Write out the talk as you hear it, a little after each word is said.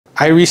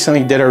I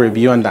recently did a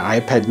review on the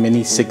iPad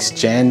mini 6th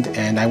Gen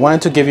and I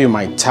wanted to give you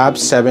my top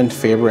 7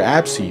 favorite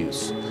apps to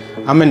use.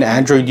 I'm an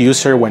Android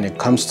user when it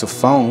comes to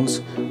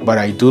phones, but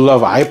I do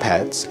love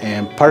iPads,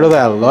 and part of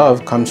that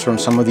love comes from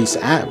some of these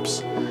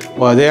apps.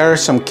 While there are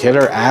some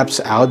killer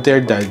apps out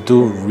there that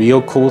do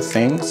real cool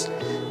things,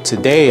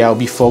 today I'll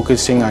be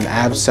focusing on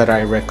apps that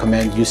I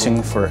recommend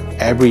using for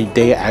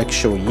everyday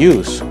actual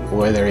use,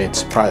 whether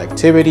it's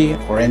productivity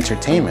or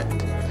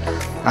entertainment.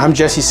 I'm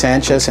Jesse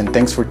Sanchez and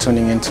thanks for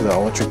tuning into the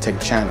Ultra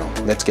Tech channel.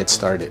 Let's get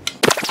started.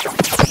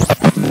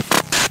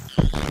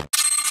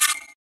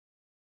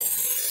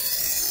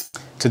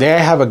 Today I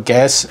have a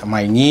guest,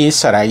 my niece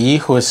Sarai,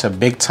 who is a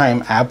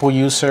big-time Apple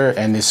user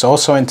and is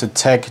also into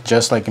tech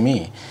just like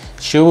me.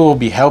 She will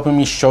be helping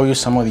me show you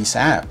some of these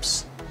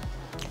apps.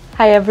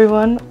 Hi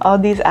everyone, all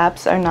these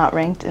apps are not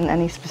ranked in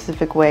any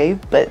specific way,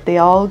 but they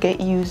all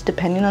get used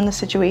depending on the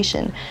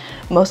situation.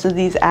 Most of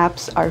these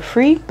apps are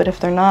free, but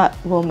if they're not,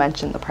 we'll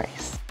mention the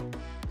price.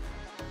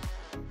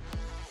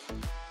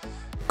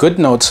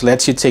 GoodNotes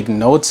lets you take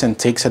notes and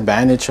takes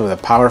advantage of the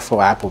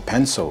powerful Apple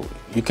Pencil.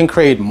 You can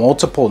create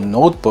multiple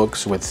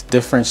notebooks with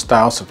different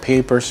styles of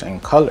papers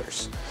and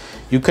colors.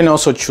 You can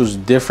also choose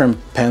different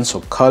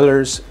pencil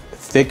colors,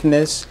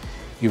 thickness,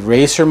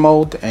 eraser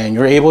mode, and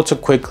you're able to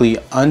quickly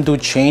undo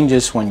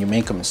changes when you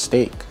make a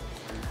mistake.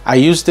 I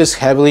used this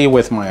heavily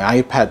with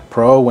my iPad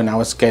Pro when I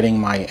was getting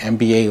my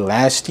MBA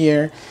last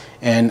year,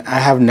 and I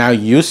have now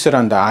used it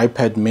on the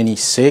iPad mini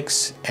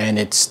 6 and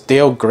it's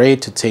still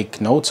great to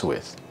take notes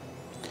with.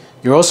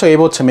 You're also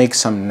able to make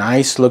some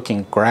nice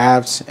looking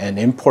graphs and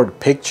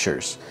import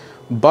pictures,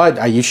 but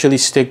I usually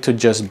stick to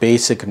just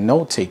basic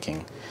note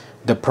taking.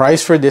 The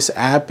price for this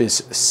app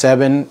is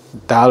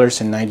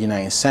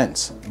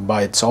 $7.99,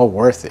 but it's all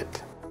worth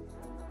it.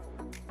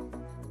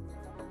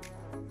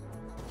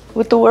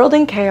 With the world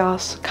in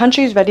chaos,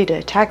 countries ready to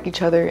attack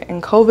each other,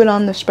 and COVID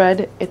on the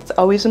spread, it's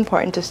always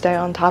important to stay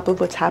on top of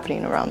what's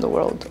happening around the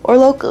world, or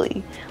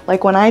locally.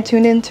 Like when I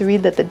tune in to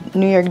read that the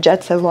New York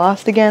Jets have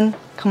lost again,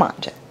 come on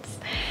Jets.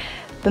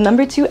 The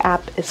number 2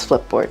 app is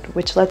Flipboard,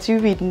 which lets you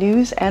read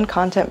news and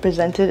content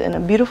presented in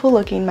a beautiful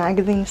looking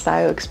magazine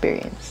style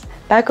experience.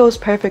 That goes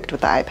perfect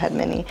with the iPad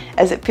mini,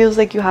 as it feels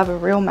like you have a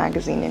real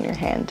magazine in your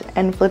hand,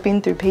 and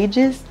flipping through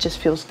pages just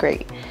feels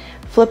great.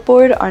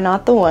 Flipboard are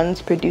not the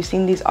ones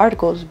producing these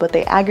articles, but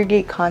they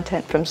aggregate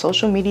content from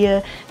social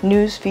media,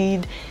 news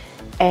feed,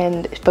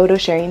 and photo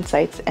sharing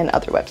sites and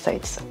other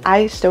websites.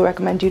 I still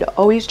recommend you to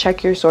always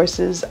check your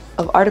sources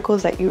of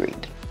articles that you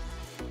read.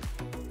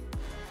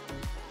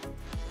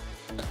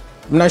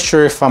 I'm not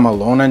sure if I'm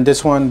alone on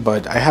this one,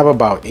 but I have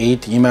about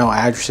 8 email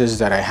addresses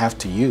that I have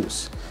to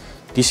use.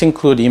 These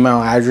include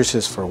email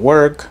addresses for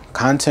work,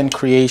 content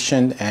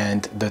creation,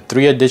 and the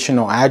 3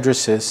 additional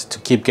addresses to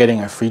keep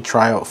getting a free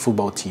trial of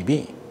Fubo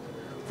TV.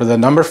 For the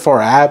number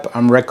 4 app,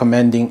 I'm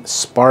recommending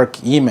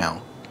Spark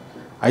Email.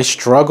 I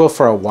struggled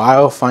for a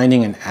while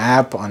finding an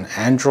app on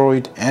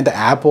Android and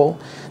Apple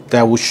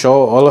that would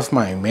show all of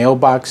my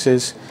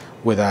mailboxes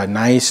with a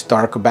nice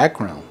dark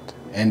background,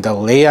 and the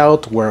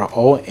layout where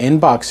all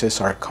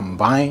inboxes are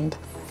combined,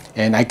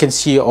 and I can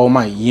see all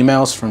my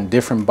emails from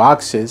different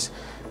boxes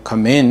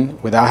come in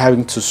without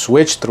having to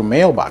switch through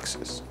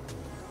mailboxes.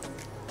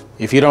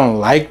 If you don't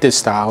like this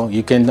style,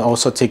 you can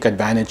also take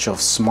advantage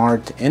of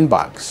Smart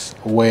Inbox,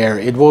 where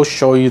it will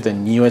show you the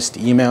newest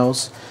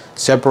emails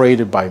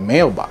separated by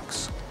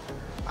mailbox.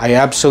 I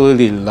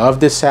absolutely love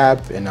this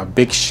app, and a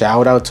big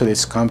shout out to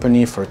this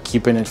company for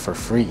keeping it for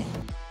free.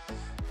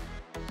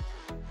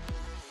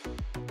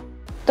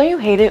 Don't you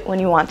hate it when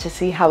you want to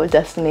see how a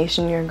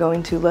destination you're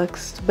going to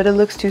looks, but it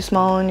looks too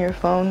small on your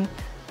phone,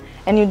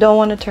 and you don't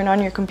want to turn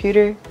on your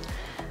computer?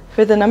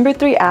 For the number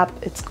 3 app,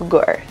 it's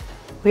Google Earth.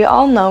 We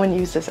all know and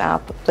use this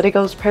app, but it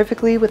goes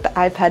perfectly with the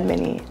iPad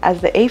mini,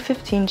 as the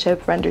A15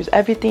 chip renders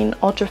everything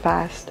ultra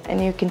fast,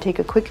 and you can take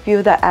a quick view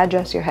of that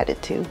address you're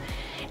headed to,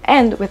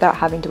 and without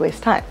having to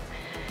waste time.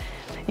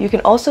 You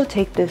can also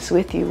take this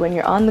with you when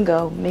you're on the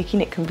go,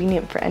 making it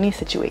convenient for any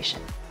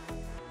situation.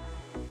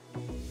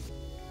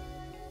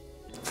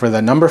 For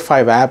the number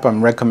 5 app,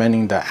 I'm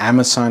recommending the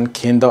Amazon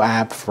Kindle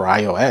app for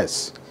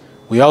iOS.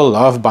 We all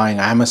love buying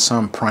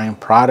Amazon Prime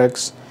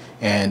products,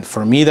 and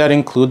for me that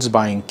includes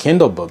buying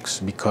Kindle books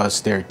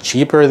because they're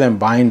cheaper than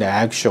buying the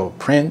actual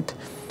print,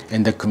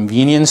 and the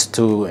convenience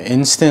to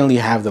instantly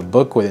have the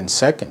book within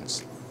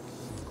seconds.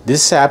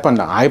 This app on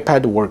the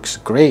iPad works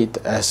great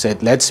as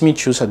it lets me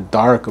choose a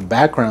dark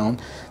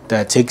background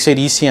that takes it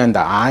easy on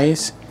the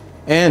eyes,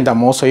 and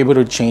I'm also able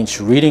to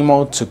change reading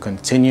mode to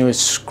continuous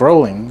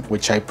scrolling,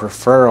 which I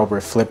prefer over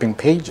flipping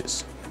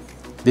pages.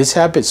 This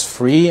app is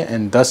free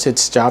and does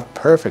its job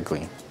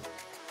perfectly.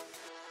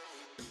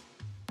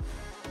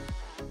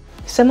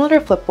 Similar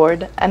to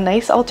Flipboard, a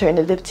nice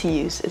alternative to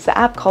use is the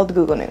app called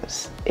Google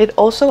News. It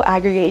also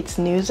aggregates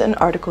news and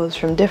articles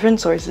from different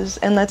sources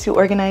and lets you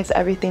organize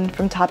everything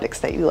from topics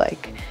that you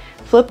like.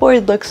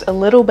 Flipboard looks a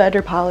little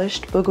better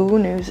polished, but Google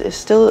News is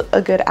still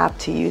a good app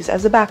to use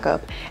as a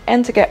backup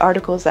and to get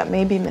articles that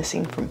may be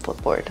missing from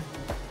Flipboard.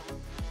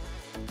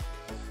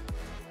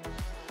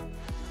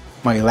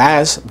 My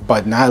last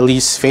but not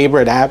least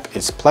favorite app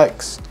is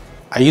Plex.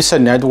 I use a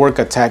network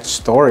attached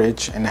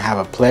storage and have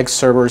a Plex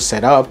server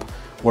set up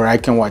where I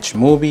can watch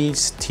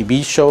movies,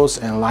 TV shows,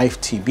 and live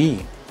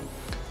TV.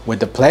 With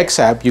the Plex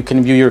app, you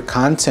can view your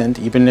content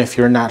even if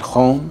you're not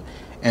home,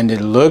 and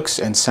it looks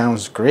and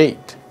sounds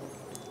great.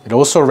 It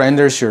also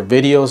renders your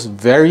videos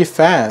very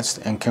fast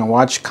and can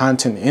watch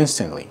content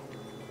instantly.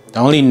 The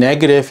only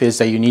negative is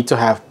that you need to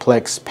have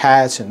Plex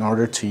Pass in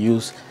order to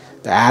use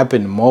the app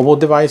in mobile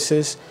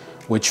devices,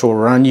 which will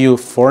run you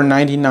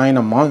 $4.99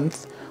 a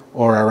month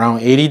or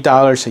around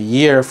 $80 a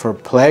year for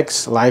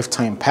Plex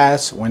Lifetime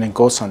Pass when it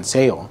goes on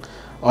sale.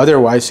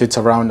 Otherwise, it's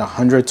around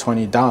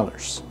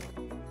 $120.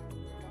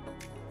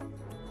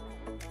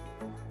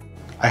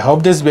 I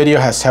hope this video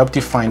has helped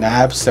you find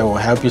apps that will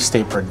help you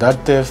stay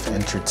productive,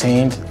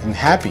 entertained, and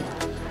happy.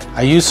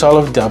 I use all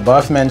of the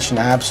above mentioned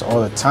apps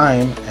all the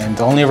time and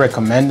only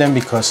recommend them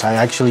because I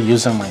actually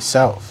use them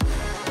myself.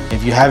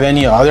 If you have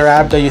any other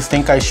app that you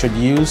think I should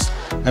use,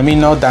 let me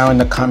know down in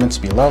the comments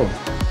below.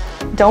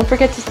 Don't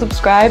forget to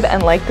subscribe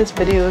and like this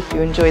video if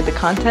you enjoyed the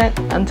content.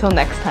 Until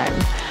next time,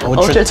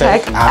 Ultra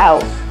Tech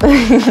out.